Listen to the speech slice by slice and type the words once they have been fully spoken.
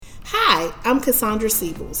Hi, I'm Cassandra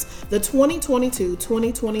Siebels, the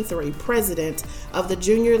 2022-2023 president of the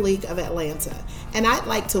Junior League of Atlanta, and I'd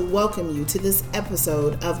like to welcome you to this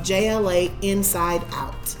episode of JLA Inside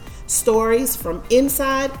Out, stories from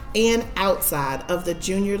inside and outside of the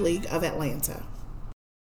Junior League of Atlanta.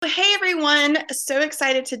 Hey everyone, so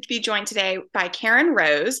excited to be joined today by Karen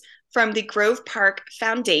Rose from the Grove Park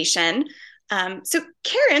Foundation. So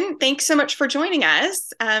Karen, thanks so much for joining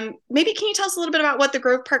us. Maybe can you tell us a little bit about what the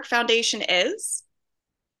Grove Park Foundation is?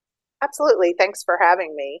 Absolutely. Thanks for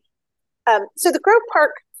having me. So the Grove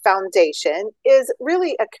Park Foundation is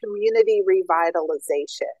really a community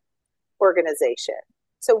revitalization organization.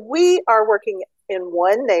 So we are working in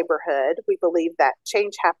one neighborhood. We believe that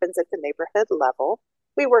change happens at the neighborhood level.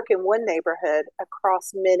 We work in one neighborhood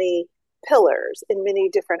across many pillars in many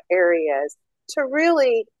different areas to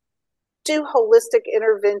really do holistic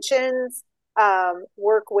interventions,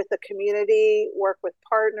 work with the community, work with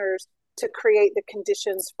partners to create the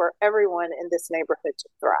conditions for everyone in this neighborhood to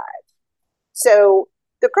thrive. So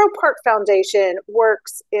the Grove Park Foundation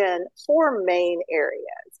works in four main areas.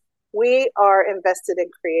 We are invested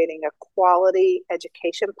in creating a quality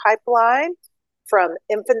education pipeline from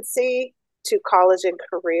infancy to college and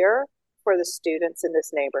career for the students in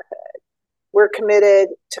this neighborhood. We're committed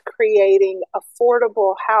to creating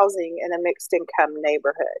affordable housing in a mixed income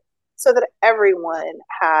neighborhood so that everyone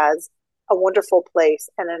has a wonderful place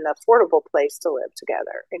and an affordable place to live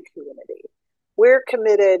together in community. We're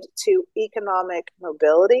committed to economic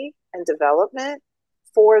mobility and development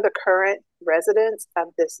for the current residents of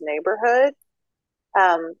this neighborhood.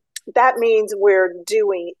 That means we're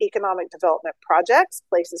doing economic development projects,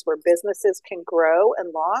 places where businesses can grow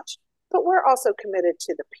and launch, but we're also committed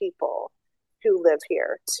to the people who live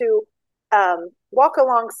here, to walk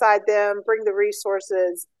alongside them, bring the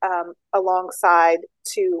resources alongside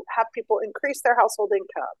to have people increase their household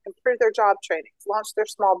income, improve their job trainings, launch their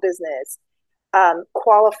small business,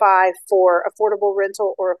 qualify for affordable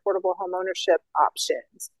rental or affordable homeownership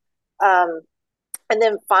options. And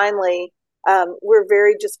then finally, we're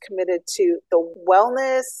very just committed to the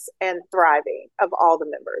wellness and thriving of all the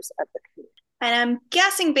members of the community. And I'm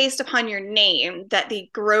guessing based upon your name that the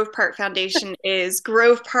Grove Park Foundation is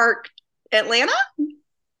Grove Park, Atlanta?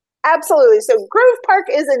 Absolutely. So Grove Park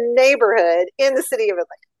is a neighborhood in the city of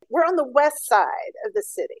Atlanta. We're on the west side of the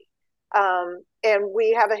city. And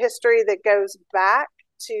we have a history that goes back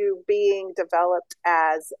to being developed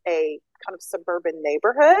as a kind of suburban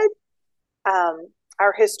neighborhood.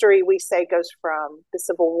 Our history, we say, goes from the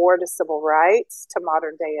Civil War to civil rights to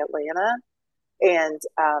modern day Atlanta, and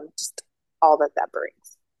just all that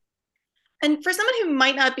brings. And for someone who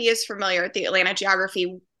might not be as familiar with the Atlanta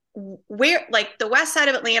geography, where, like the west side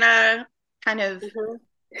of Atlanta, kind of,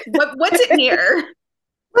 what's it near?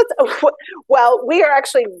 Well, we are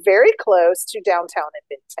actually very close to downtown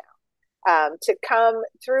and Midtown. To come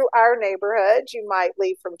through our neighborhood, you might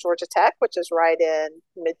leave from Georgia Tech, which is right in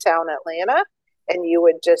Midtown Atlanta, and you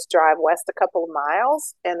would just drive west a couple of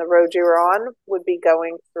miles, and the road you're on would be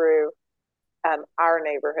going through our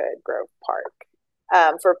neighborhood, Grove Park.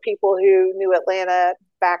 For people who knew Atlanta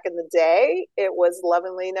back in the day, it was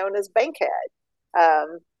lovingly known as Bankhead.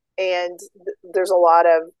 And there's a lot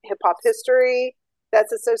of hip hop history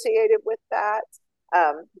that's associated with that.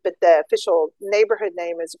 But the official neighborhood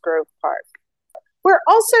name is Grove Park. We're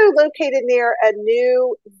also located near a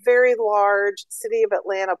new, very large City of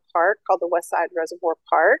Atlanta park called the Westside Reservoir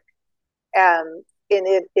Park. And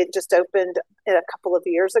it just opened a couple of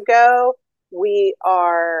years ago. We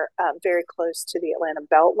are very close to the Atlanta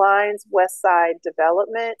Beltline's West Side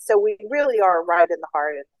development. So we really are right in the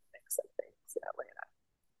heart of the mix of things in Atlanta.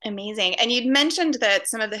 Amazing. And you'd mentioned that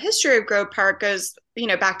some of the history of Grove Park goes,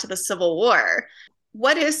 back to the Civil War.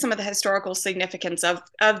 What is some of the historical significance of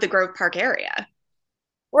the Grove Park area?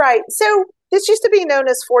 Right. So this used to be known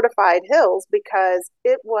as Fortified Hills because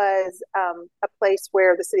it was a place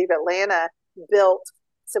where the city of Atlanta built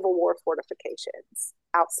Civil War fortifications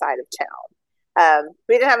outside of town.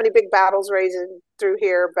 We didn't have any big battles raging through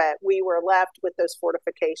here, but we were left with those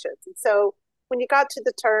fortifications. And so when you got to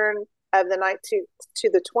the turn of the 19th to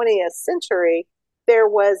the 20th century, there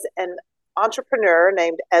was an entrepreneur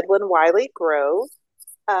named Edwin Wiley Grove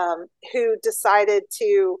who decided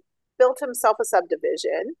to build himself a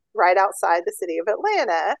subdivision right outside the city of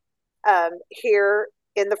Atlanta here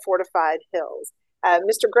in the Fortified Hills.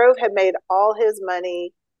 Mr. Grove had made all his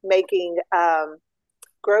money making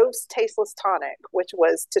Grove's Tasteless Tonic, which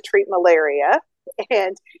was to treat malaria.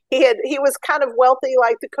 And he was kind of wealthy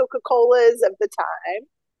like the Coca-Colas of the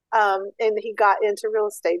time. And he got into real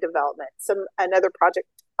estate development. Another project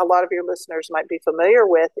a lot of your listeners might be familiar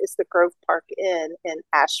with is the Grove Park Inn in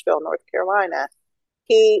Asheville, North Carolina.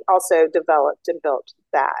 He also developed and built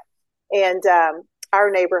that. And our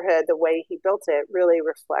neighborhood, the way he built it, really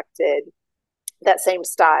reflected that same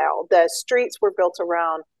style. The streets were built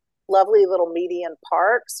around lovely little median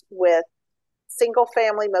parks with single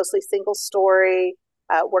family, mostly single story,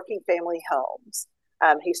 working family homes.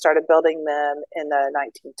 He started building them in the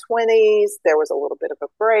 1920s. There was a little bit of a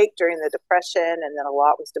break during the Depression, and then a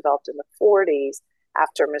lot was developed in the 40s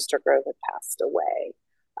after Mr. Grove had passed away.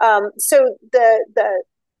 So the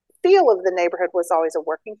feel of the neighborhood was always a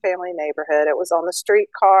working family neighborhood. It was on the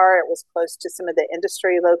streetcar. It was close to some of the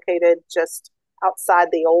industry located just outside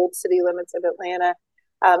the old city limits of Atlanta.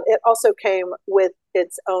 It also came with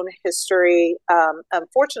its own history,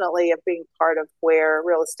 unfortunately, of being part of where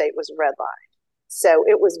real estate was redlined. So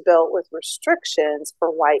it was built with restrictions for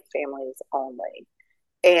white families only.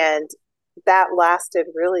 And that lasted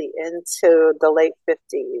really into the late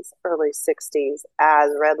 50s, early 60s, as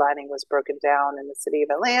redlining was broken down in the city of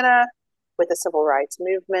Atlanta with the civil rights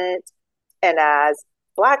movement, and as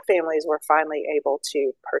Black families were finally able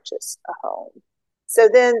to purchase a home. So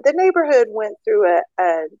then the neighborhood went through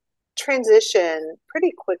a transition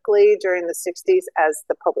pretty quickly during the 60s as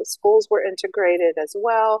the public schools were integrated as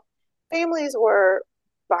well. Families were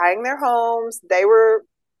buying their homes. They were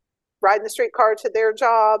riding the streetcar to their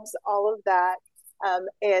jobs, all of that.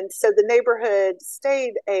 And so the neighborhood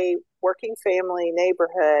stayed a working family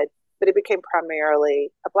neighborhood, but it became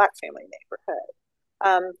primarily a Black family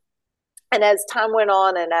neighborhood. And as time went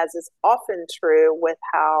on, and as is often true with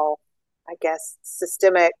how, I guess,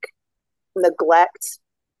 systemic neglect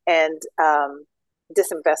and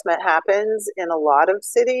disinvestment happens in a lot of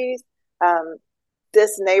cities,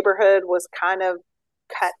 this neighborhood was kind of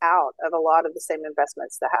cut out of a lot of the same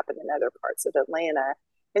investments that happened in other parts of Atlanta.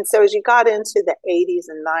 And so as you got into the 80s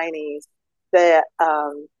and 90s,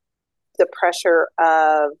 the pressure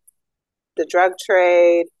of the drug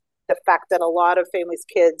trade, the fact that a lot of families'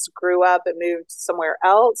 kids grew up and moved somewhere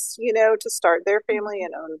else, to start their family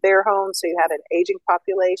and own their home. So you had an aging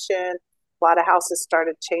population. A lot of houses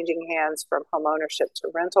started changing hands from home ownership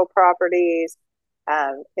to rental properties.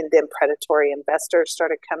 And then predatory investors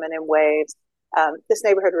started coming in waves. This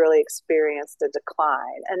neighborhood really experienced a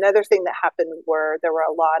decline. Another thing that happened were there were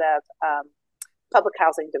a lot of public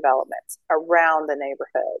housing developments around the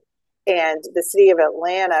neighborhood. And the city of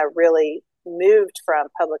Atlanta really moved from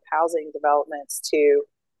public housing developments to,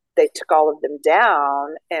 they took all of them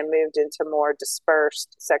down and moved into more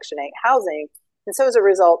dispersed Section 8 housing. And so as a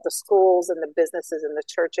result, the schools and the businesses and the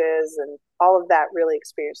churches and all of that really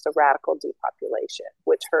experienced a radical depopulation,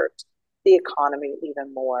 which hurt the economy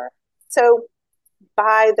even more. So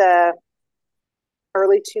by the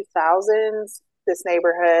early 2000s, this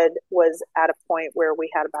neighborhood was at a point where we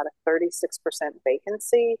had about a 36%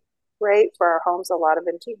 vacancy rate for our homes, a lot of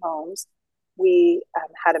empty homes. We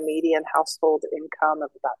had a median household income of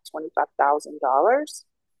about $25,000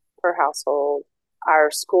 per household.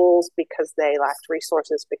 Our schools, because they lacked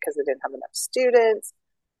resources, because they didn't have enough students,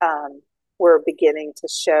 were beginning to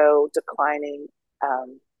show declining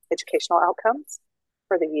educational outcomes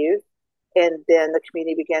for the youth. And then the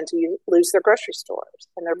community began to lose their grocery stores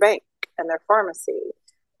and their bank and their pharmacy.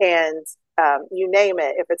 And you name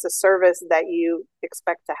it, if it's a service that you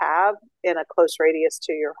expect to have in a close radius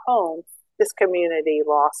to your home, this community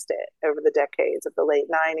lost it over the decades of the late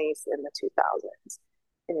 90s and the 2000s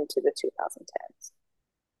and into the 2010s.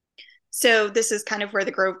 So this is kind of where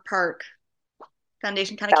the Grove Park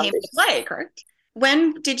Foundation kind of came into play, correct?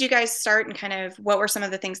 When did you guys start, and kind of what were some of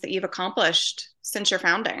the things that you've accomplished since your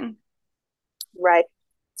founding? Right.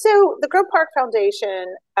 So the Grove Park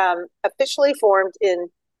Foundation officially formed in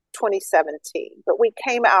 2017, but we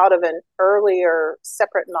came out of an earlier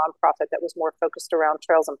separate nonprofit that was more focused around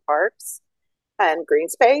trails and parks and green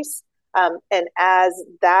space. And as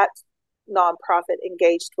that nonprofit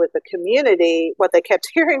engaged with the community, what they kept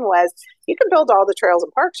hearing was, you can build all the trails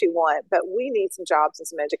and parks you want, but we need some jobs and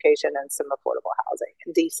some education and some affordable housing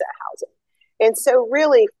and decent housing. And so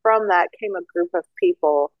really from that came a group of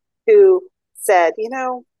people who said,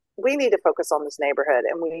 we need to focus on this neighborhood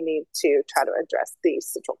and we need to try to address these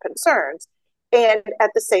central concerns. And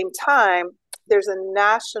at the same time, there's a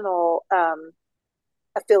national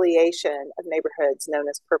affiliation of neighborhoods known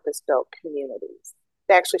as purpose-built communities.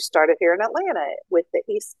 They actually started here in Atlanta with the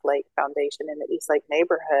East Lake Foundation in the East Lake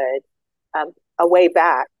neighborhood a way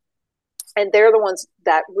back. And they're the ones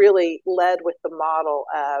that really led with the model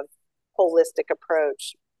of holistic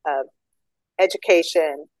approach of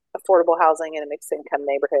education, affordable housing in a mixed income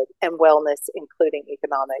neighborhood, and wellness, including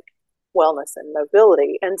economic wellness and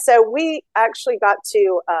mobility. And so we actually got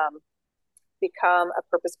to become a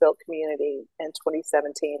purpose-built community in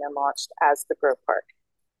 2017 and launched as the Grove Park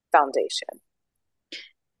Foundation.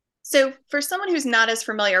 So for someone who's not as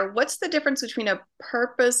familiar, what's the difference between a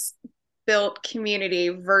purpose-built community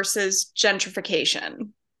versus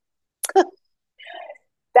gentrification?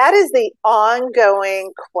 That is the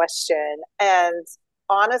ongoing question. And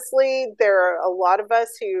honestly, there are a lot of us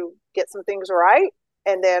who get some things right,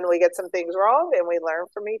 and then we get some things wrong, and we learn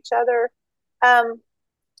from each other.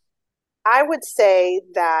 I would say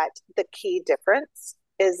that the key difference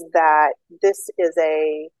is that this is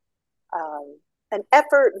an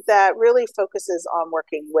effort that really focuses on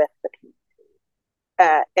working with the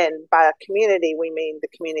community. And by a community, we mean the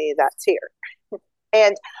community that's here.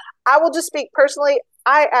 And I will just speak personally.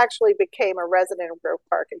 I actually became a resident of Grove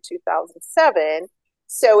Park in 2007.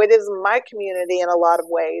 So it is my community in a lot of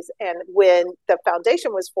ways. And when the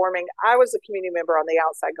foundation was forming, I was a community member on the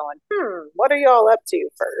outside going, what are y'all up to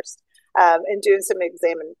first? And doing some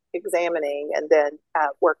examining and then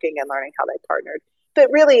working and learning how they partnered. But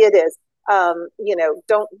really it is,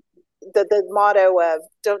 the motto of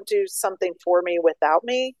don't do something for me without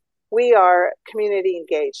me. We are community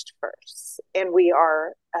engaged first, and we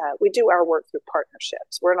do our work through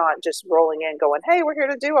partnerships. We're not just rolling in going, hey, we're here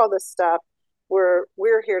to do all this stuff. We're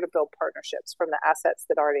here to build partnerships, from the assets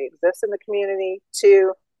that already exist in the community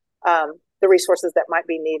to the resources that might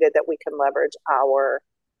be needed that we can leverage our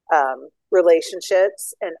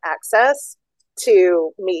relationships and access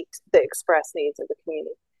to meet the express needs of the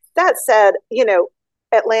community. That said,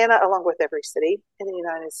 Atlanta, along with every city in the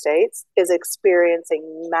United States, is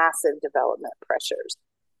experiencing massive development pressures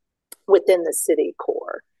within the city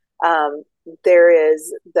core. There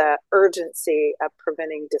is the urgency of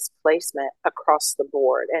preventing displacement across the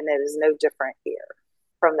board, and it is no different here.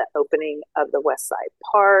 From the opening of the West Side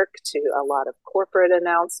Park to a lot of corporate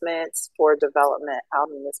announcements for development out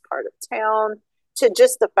in this part of town, to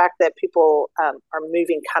just the fact that people are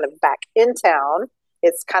moving kind of back in town.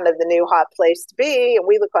 It's kind of the new hot place to be, and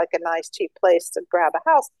we look like a nice, cheap place to grab a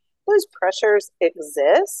house. Those pressures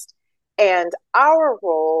exist, and our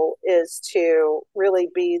role is to really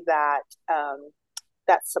be that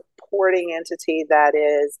supporting entity that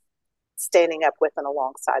is standing up with and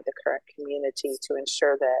alongside the current community to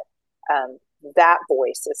ensure that that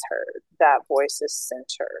voice is heard, that voice is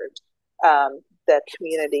centered, the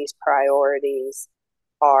community's priorities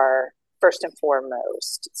are first and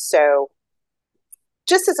foremost. So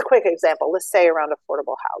just as a quick example, let's say around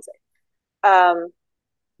affordable housing.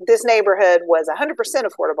 This neighborhood was 100%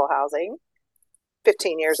 affordable housing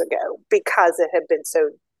 15 years ago because it had been so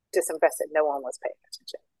disinvested. No one was paying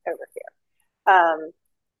attention over here.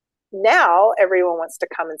 Now everyone wants to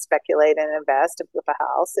come and speculate and invest and flip a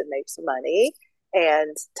house and make some money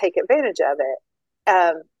and take advantage of it.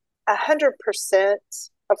 100%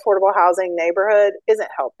 affordable housing neighborhood isn't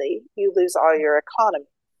healthy. You lose all your economy.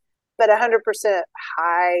 But 100%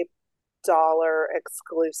 high dollar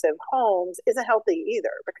exclusive homes isn't healthy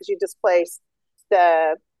either, because you displace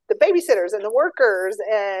the babysitters and the workers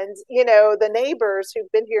and the neighbors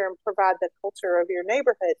who've been here and provide the culture of your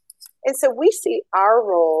neighborhood. And so we see our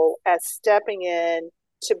role as stepping in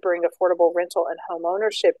to bring affordable rental and home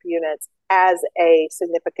ownership units as a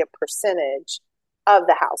significant percentage of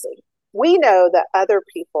the housing. We know that other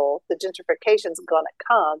people, the gentrification is going to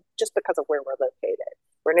come just because of where we're located.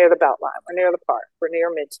 We're near the Beltline. We're near the park. We're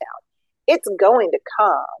near Midtown. It's going to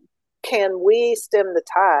come. Can we stem the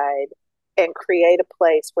tide and create a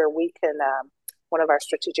place where we can, one of our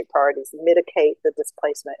strategic priorities, mitigate the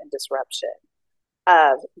displacement and disruption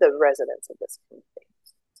of the residents of this community?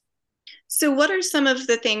 So what are some of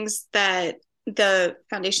the things that the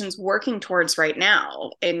foundation's working towards right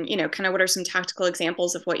now? And, kind of what are some tactical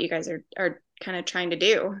examples of what you guys are kind of trying to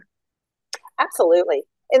do? Absolutely.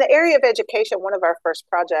 In the area of education, one of our first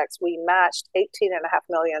projects, we matched $18.5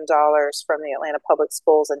 million from the Atlanta Public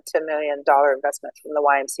Schools and $10 million investment from the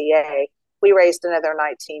YMCA. We raised another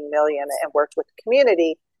 $19 million and worked with the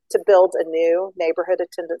community to build a new neighborhood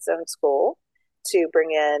attendance zone school, to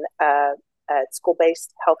bring in a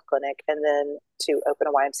school-based health clinic, and then to open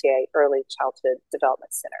a YMCA early childhood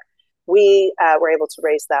development center. We were able to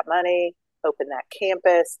raise that money, open that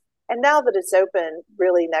campus, and now that it's open,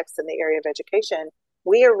 really next in the area of education,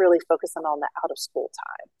 we are really focusing on the out of school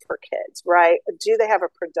time for kids, right? Do they have a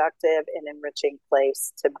productive and enriching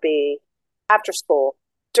place to be after school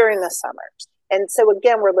during the summers? And so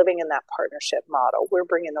again, we're living in that partnership model. We're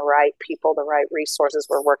bringing the right people, the right resources.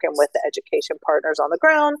 We're working with the education partners on the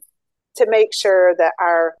ground to make sure that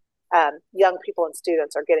our young people and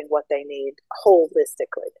students are getting what they need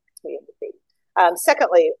holistically in the community.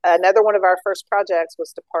 Secondly, another one of our first projects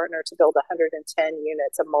was to partner to build 110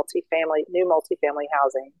 units of new multifamily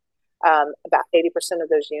housing. About 80% of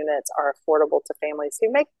those units are affordable to families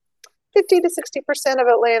who make 50 to 60% of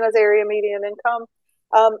Atlanta's area median income.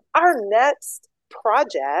 Our next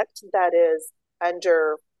project that is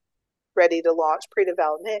under ready to launch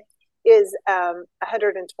pre-development is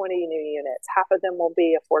 120 new units. Half of them will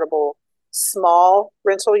be affordable small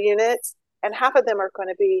rental units, and half of them are going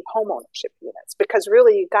to be homeownership units, because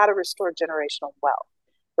really you got to restore generational wealth,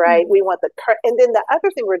 right? Mm-hmm. We want and then the other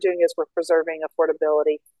thing we're doing is we're preserving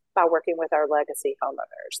affordability by working with our legacy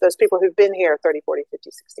homeowners, those people who've been here 30, 40, 50,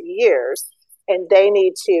 60 years, and they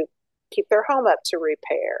need to keep their home up to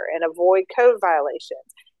repair and avoid code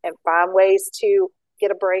violations and find ways to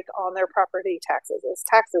get a break on their property taxes as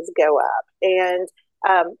taxes go up, and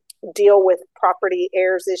deal with property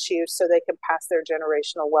heirs issues so they can pass their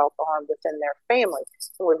generational wealth on within their family.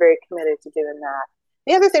 And we're very committed to doing that.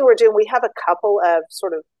 The other thing we're doing, we have a couple of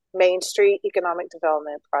sort of Main Street economic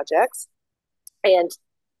development projects. And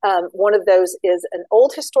one of those is an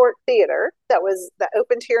old historic theater that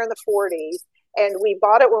opened here in the 40s. And we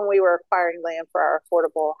bought it when we were acquiring land for our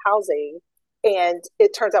affordable housing. And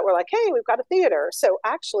it turns out we're like, hey, we've got a theater. So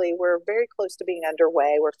actually, we're very close to being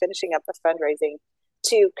underway. We're finishing up the fundraising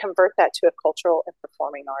to convert that to a cultural and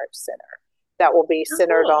performing arts center that will be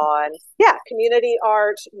centered on community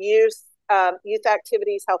art, youth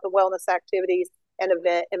activities, health and wellness activities, and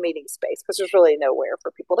event and meeting space, because there's really nowhere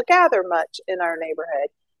for people to gather much in our neighborhood.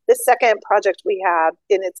 The second project we have,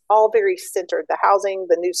 and it's all very centered, the housing,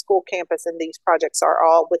 the new school campus, and these projects are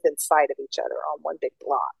all within sight of each other on one big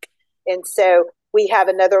block. And so we have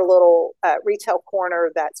another little retail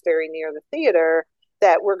corner that's very near the theater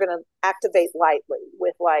that we're going to activate lightly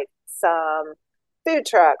with like some food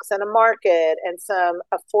trucks and a market and some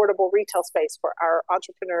affordable retail space for our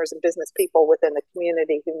entrepreneurs and business people within the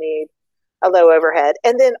community who need a low overhead.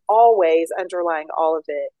 And then always underlying all of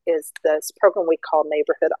it is this program we call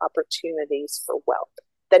Neighborhood Opportunities for Wealth,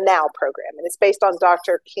 the NOW program. And it's based on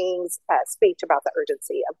Dr. King's speech about the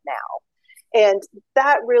urgency of now. And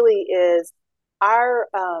that really is our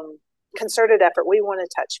concerted effort. We want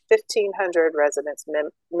to touch 1,500 residents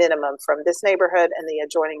minimum from this neighborhood and the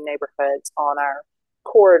adjoining neighborhoods on our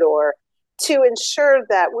corridor to ensure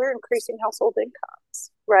that we're increasing household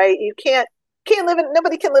incomes, right?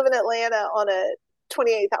 Nobody can live in Atlanta on a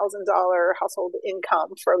 $28,000 household income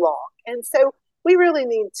for long. And so we really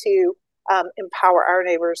need to empower our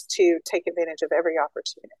neighbors to take advantage of every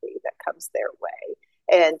opportunity that comes their way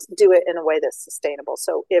and do it in a way that's sustainable.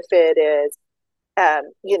 So if it is,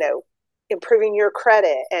 improving your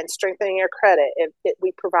credit and strengthening your credit,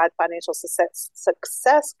 we provide financial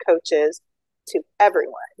success coaches to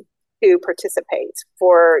everyone who participates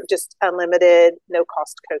for just unlimited,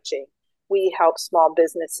 no-cost coaching. We help small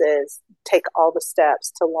businesses take all the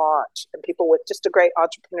steps to launch, and people with just a great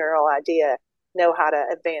entrepreneurial idea know how to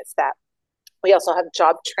advance that. We also have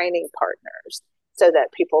job training partners so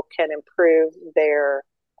that people can improve their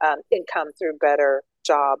income through better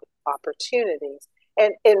job opportunities.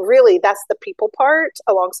 And really, that's the people part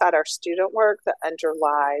alongside our student work that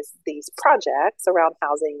underlies these projects around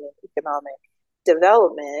housing and economic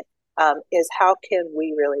development, is how can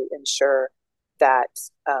we really ensure that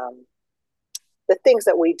the things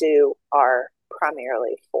that we do are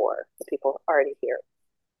primarily for the people already here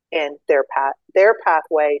and their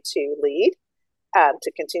pathway to lead,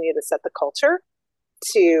 to continue to set the culture,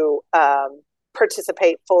 to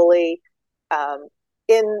participate fully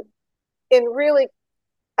in really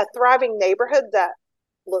a thriving neighborhood that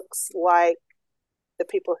looks like the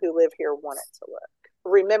people who live here want it to look.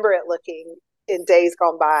 Remember it looking in days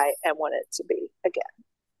gone by and want it to be again.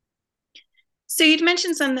 So you'd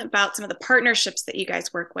mentioned something about some of the partnerships that you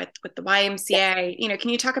guys work with the YMCA. Yes. Can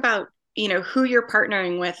you talk about, who you're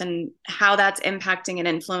partnering with and how that's impacting and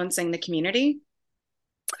influencing the community?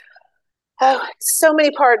 Oh, so many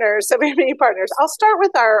partners. I'll start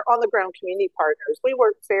with our on-the-ground community partners. We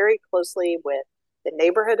work very closely with the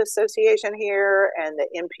neighborhood association here and the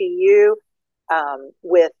MPU,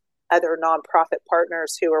 with other nonprofit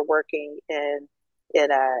partners who are working in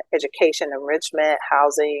education, enrichment,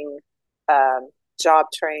 housing, job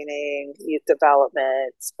training, youth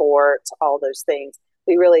development, sports, all those things.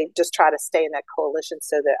 We really just try to stay in that coalition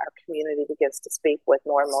so that our community begins to speak with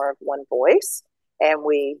more and more of one voice, and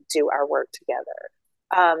we do our work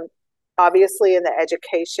together. Obviously, in the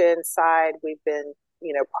education side, we've been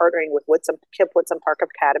partnering with Kip Woodson Park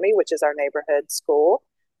Academy, which is our neighborhood school,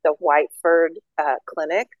 the Whiteford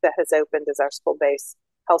Clinic that has opened as our school-based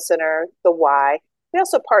health center, the Y. We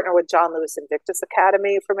also partner with John Lewis Invictus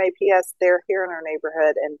Academy from APS. They're here in our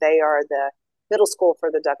neighborhood, and they are the middle school for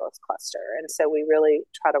the Douglas cluster. And so we really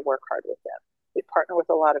try to work hard with them. We partner with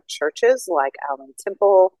a lot of churches like Allen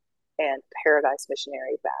Temple and Paradise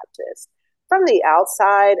Missionary Baptist. From the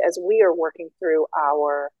outside, as we are working through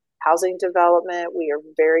our housing development, we are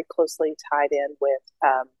very closely tied in with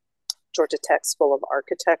Georgia Tech School of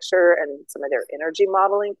Architecture and some of their energy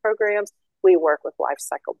modeling programs. We work with Life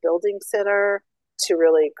Cycle Building Center to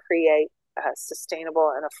really create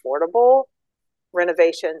sustainable and affordable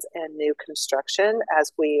renovations and new construction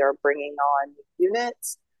as we are bringing on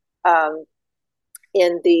units.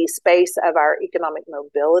 In the space of our economic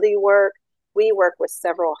mobility work, we work with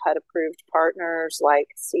several HUD-approved partners like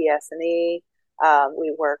CS&E.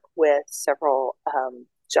 We work with several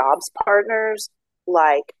jobs partners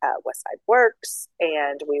like Westside Works,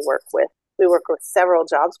 and we work with several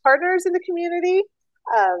jobs partners in the community.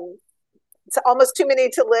 It's almost too many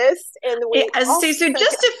to list, and so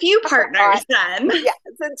just a few partners then. Yeah,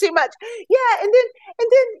 it's too much. Yeah, and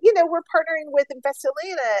then we're partnering with Invest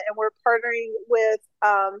Atlanta, and we're partnering with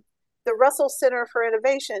the Russell Center for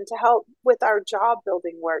Innovation to help with our job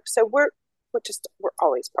building work. So we're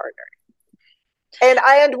always partnering,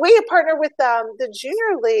 and we partner with the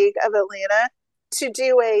Junior League of Atlanta to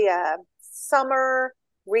do a summer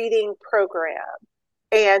reading program,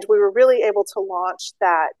 and we were really able to launch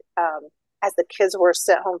that. As the kids were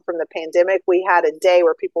sent home from the pandemic, we had a day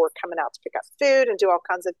where people were coming out to pick up food and do all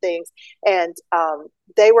kinds of things. And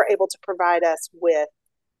they were able to provide us with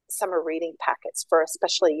summer reading packets for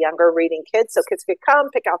especially younger reading kids. So kids could come,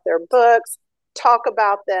 pick out their books, talk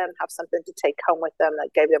about them, have something to take home with them that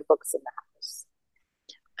gave them books in the house.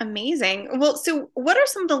 Amazing. Well, so what are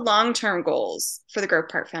some of the long-term goals for the Grove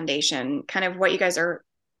Park Foundation? Kind of what you guys are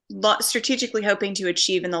strategically hoping to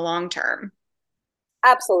achieve in the long term?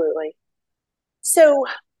 Absolutely. So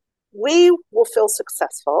we will feel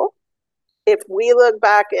successful if we look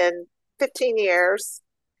back in 15 years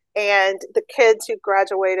and the kids who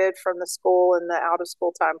graduated from the school and the out of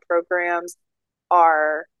school time programs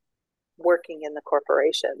are working in the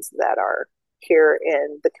corporations that are here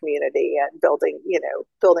in the community and building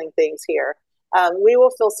things here. We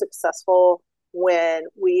will feel successful when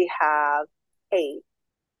we have a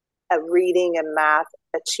reading and math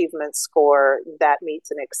achievement score that meets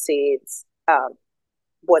and exceeds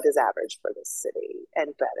what is average for the city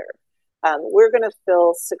and better. We're going to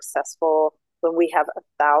feel successful when we have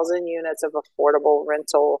 1,000 units of affordable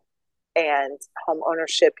rental and home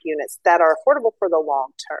ownership units that are affordable for the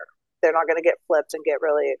long term. They're not going to get flipped and get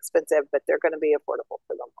really expensive, but they're going to be affordable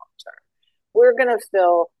for the long term. We're going to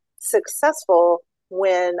feel successful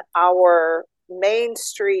when our main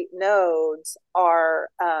street nodes are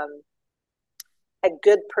a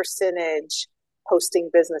good percentage hosting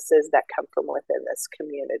businesses that come from within this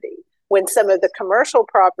community. When some of the commercial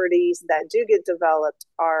properties that do get developed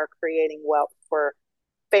are creating wealth for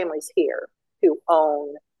families here who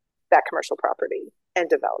own that commercial property and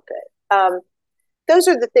develop it. Those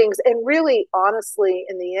are the things. And really, honestly,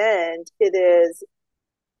 in the end, it is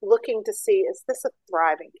looking to see, is this a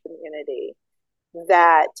thriving community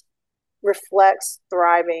that reflects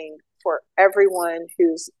thriving for everyone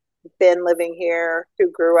who's been living here,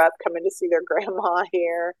 who grew up coming to see their grandma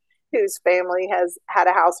here, whose family has had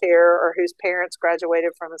a house here, or whose parents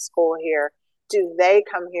graduated from a school here? Do they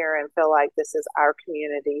come here and feel like this is our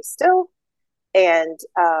community still? And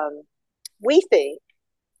we think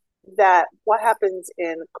that what happens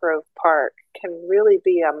in Grove Park can really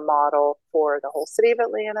be a model for the whole city of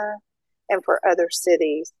Atlanta and for other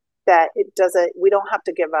cities, that we don't have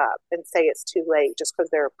to give up and say it's too late just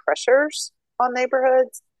because there are pressures on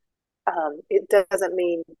neighborhoods. It doesn't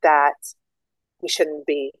mean that we shouldn't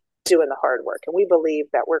be doing the hard work. And we believe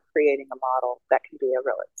that we're creating a model that can be a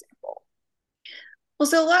real example. Well,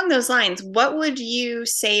 so along those lines, what would you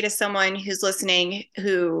say to someone who's listening,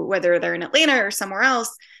 who, whether they're in Atlanta or somewhere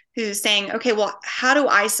else, who's saying, okay, well, how do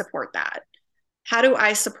I support that? How do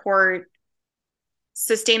I support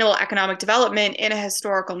sustainable economic development in a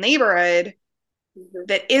historical neighborhood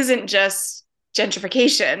that isn't just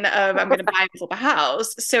gentrification of I'm going to buy and flip a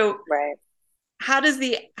house? So right. How does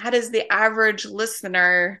the average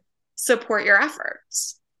listener support your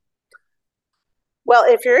efforts? Well,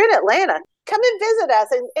 if you're in Atlanta, come and visit us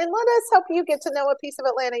and let us help you get to know a piece of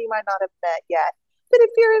Atlanta you might not have met yet. But if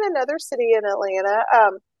you're in another city in Atlanta,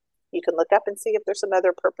 you can look up and see if there's some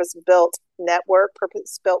other purpose-built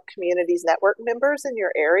communities network members in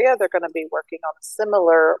your area. They're going to be working on a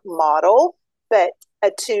similar model, but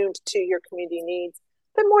attuned to your community needs.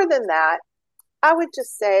 But more than that, I would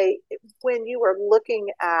just say, when you are looking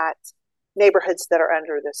at neighborhoods that are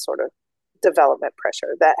under this sort of development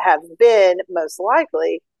pressure, that have been most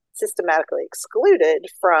likely systematically excluded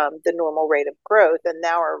from the normal rate of growth and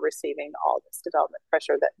now are receiving all this development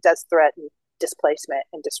pressure that does threaten displacement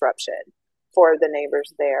and disruption for the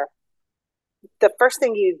neighbors there. The first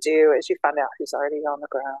thing you do is you find out who's already on the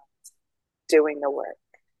ground doing the work.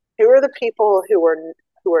 Who are the people who are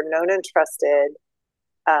known and trusted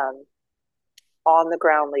on the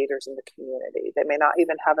ground leaders in the community? They may not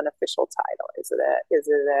even have an official title. Is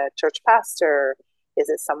it a church pastor? Is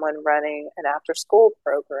it someone running an after school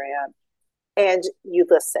program? And you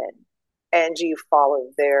listen and you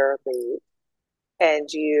follow their lead and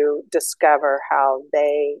you discover how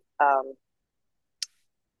they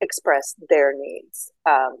express their needs.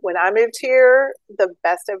 When I moved here, the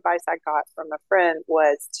best advice I got from a friend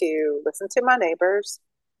was to listen to my neighbors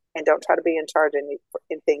and don't try to be in charge of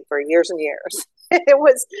anything for years and years.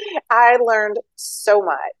 I learned so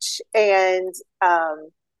much, and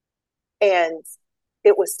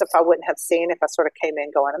it was stuff I wouldn't have seen if I sort of came in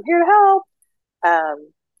going, I'm here to help,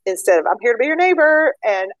 instead of I'm here to be your neighbor.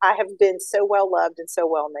 And I have been so well loved and so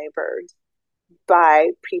well neighbored by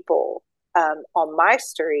people on my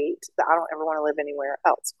street that I don't ever want to live anywhere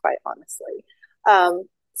else, quite honestly.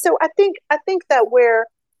 So I think that where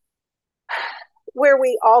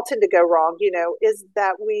we all tend to go wrong, is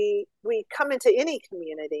that we come into any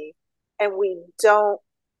community and we don't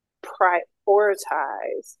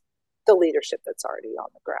prioritize the leadership that's already on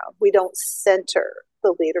the ground. We don't center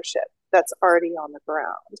the leadership that's already on the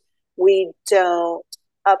ground. We don't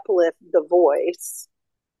uplift the voice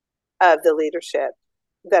of the leadership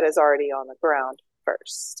that is already on the ground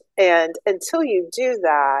first. And until you do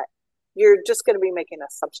that, you're just going to be making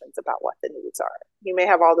assumptions about what the needs are. You may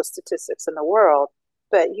have all the statistics in the world,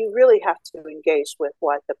 but you really have to engage with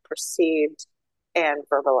what the perceived and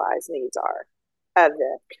verbalized needs are of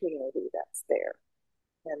the community that's there.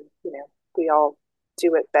 And, we all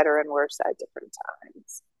do it better and worse at different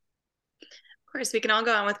times. Of course, we can all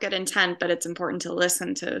go on with good intent, but it's important to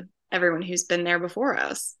listen to everyone who's been there before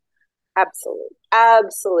us.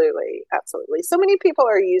 Absolutely. So many people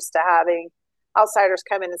are used to having outsiders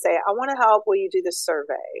come in and say, I want to help, will you do this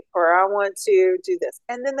survey? Or I want to do this.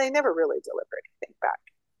 And then they never really deliver anything back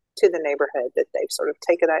to the neighborhood that they've sort of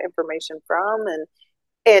taken that information from.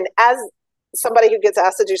 And as somebody who gets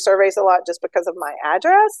asked to do surveys a lot just because of my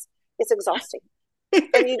address, it's exhausting.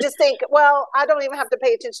 And you just think, well, I don't even have to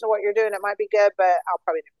pay attention to what you're doing. It might be good, but I'll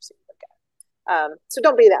probably never see you again. So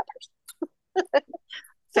don't be that person.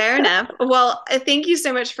 Fair enough. Well, thank you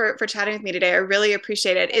so much for chatting with me today. I really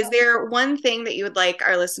appreciate it. Is there one thing that you would like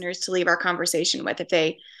our listeners to leave our conversation with? If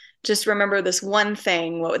they just remember this one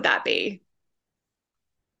thing, what would that be?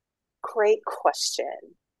 Great question.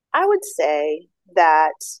 I would say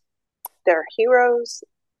that there are heroes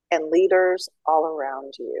and leaders all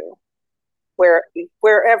around you,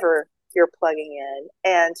 wherever you're plugging in.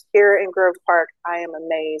 And here in Grove Park, I am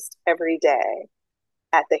amazed every day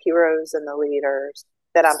at the heroes and the leaders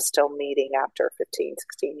that I'm still meeting after 15,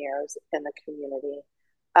 16 years in the community.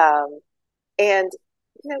 And,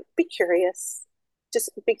 be curious.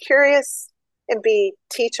 Just be curious and be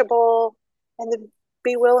teachable, and then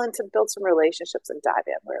be willing to build some relationships and dive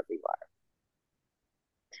in wherever you are.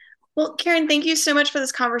 Well, Karen, thank you so much for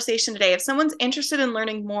this conversation today. If someone's interested in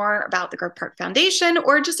learning more about the Grove Park Foundation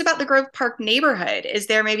or just about the Grove Park neighborhood, is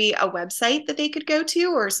there maybe a website that they could go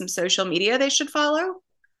to or some social media they should follow?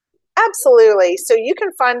 Absolutely. So you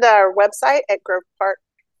can find our website at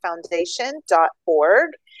groveparkfoundation.org.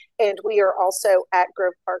 And we are also at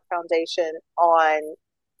Grove Park Foundation on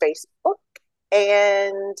Facebook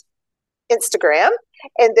and Instagram.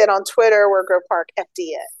 And then on Twitter, we're Grove Park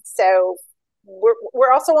FDN. So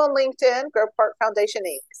we're also on LinkedIn, Grove Park Foundation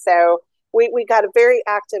Inc. So we got a very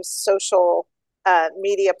active social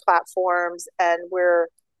media platforms, and we're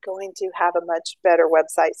going to have a much better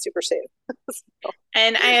website super soon.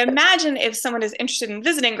 And I imagine if someone is interested in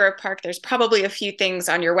visiting Grove Park, there's probably a few things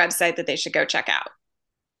on your website that they should go check out.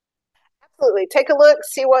 Absolutely. Take a look,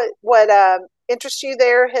 see what interests you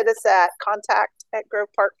there. Hit us at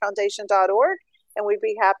contact@groveparkfoundation.org, and we'd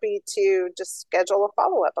be happy to just schedule a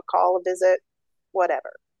follow-up, a call, a visit,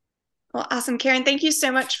 whatever. Well, awesome. Karen, thank you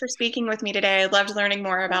so much for speaking with me today. I loved learning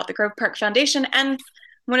more about the Grove Park Foundation and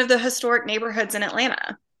one of the historic neighborhoods in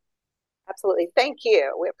Atlanta. Absolutely. Thank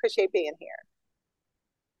you. We appreciate being here.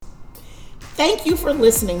 Thank you for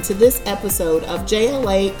listening to this episode of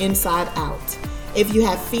JLA Inside Out. If you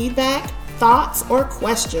have feedback, thoughts, or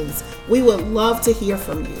questions, we would love to hear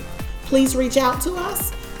from you. Please reach out to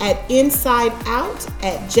us at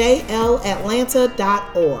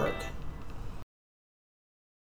insideout@jlatlanta.org.